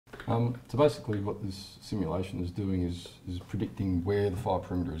So basically what this simulation is doing is predicting where the fire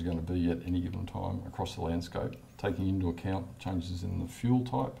perimeter is going to be at any given time across the landscape, taking into account changes in the fuel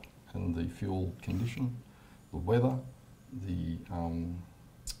type and the fuel condition, the weather, the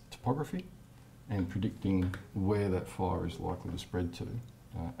topography, and predicting where that fire is likely to spread to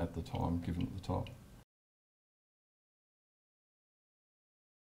at the time given at the time.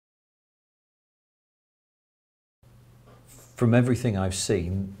 From everything I've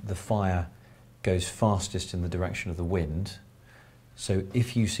seen, the fire goes fastest in the direction of the wind. So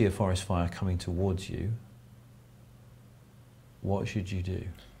if you see a forest fire coming towards you, what should you do?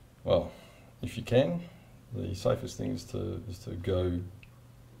 Well, if you can, the safest thing is to go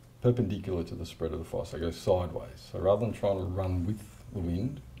perpendicular to the spread of the fire, so go sideways. So rather than trying to run with the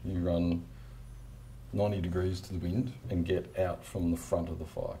wind, you run 90 degrees to the wind and get out from the front of the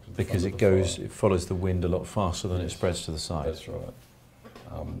fire. Because it follows the wind a lot faster than it spreads to the side. That's right.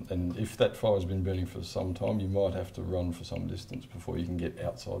 And if that fire has been burning for some time, you might have to run for some distance before you can get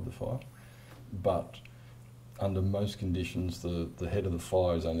outside the fire. But under most conditions, the head of the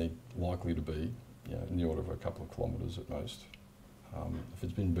fire is only likely to be in the order of a couple of kilometres at most. If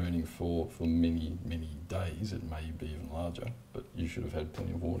it's been burning for many, many days, it may be even larger, but you should have had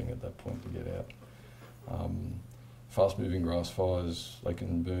plenty of warning at that point to get out. Fast-moving grass fires, they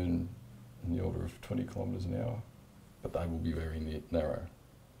can burn in the order of 20 kilometres an hour, but they will be very narrow.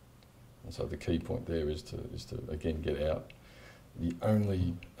 And so the key point there is to again get out. The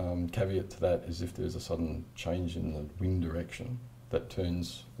only caveat to that is if there's a sudden change in the wind direction that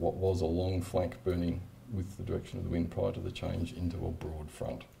turns what was a long flank burning with the direction of the wind prior to the change into a broad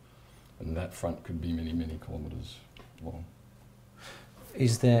front. And that front could be many, many kilometres long.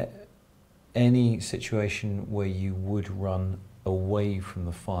 Is there any situation where you would run away from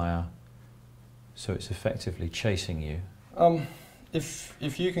the fire so it's effectively chasing you? If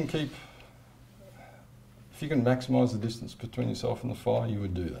you can maximise the distance between yourself and the fire, you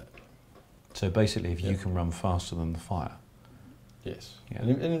would do that. So basically, if you can run faster than the fire? Yes. Yeah.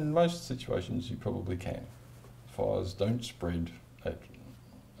 And in most situations, you probably can. Fires don't spread at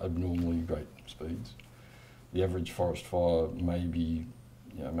abnormally great speeds. The average forest fire may be,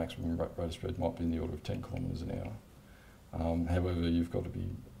 maximum rate of spread might be in the order of 10 kilometres an hour. However, you've got to be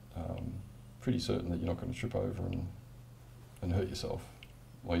pretty certain that you're not going to trip over and hurt yourself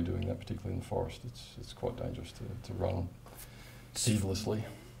while you're doing that, particularly in the forest. It's quite dangerous to run heedlessly.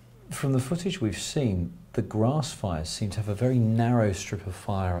 From the footage we've seen, the grass fires seem to have a very narrow strip of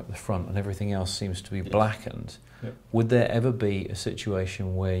fire at the front and everything else seems to be blackened. Yep. Would there ever be a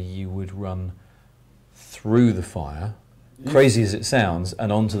situation where you would run through the fire, crazy as it sounds,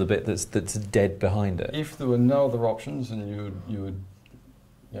 and onto the bit that's dead behind it? If there were no other options and you would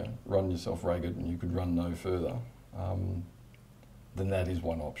run yourself ragged and you could run no further, then that is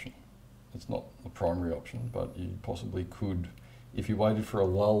one option. It's not the primary option, but you possibly could, if you waited for a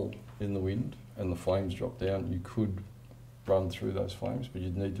lull in the wind and the flames dropped down, you could run through those flames, but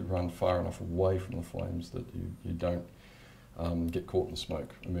you'd need to run far enough away from the flames that you don't get caught in the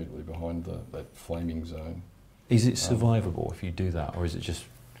smoke immediately behind that flaming zone. Is it survivable if you do that, or is it just,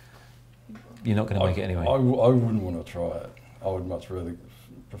 you're not going to make it anyway? I wouldn't want to try it. I would much rather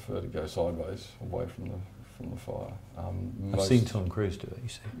prefer to go sideways, away from the fire. I've seen Tom Cruise do it, you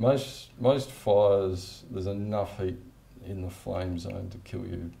see. Most fires, there's enough heat in the flame zone to kill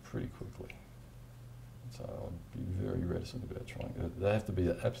you pretty quickly. So I'd be very reticent about trying it. They have to be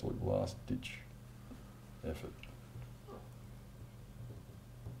the absolute last ditch effort.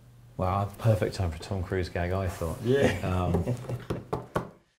 Wow, perfect time for a Tom Cruise gag, I thought. Yeah.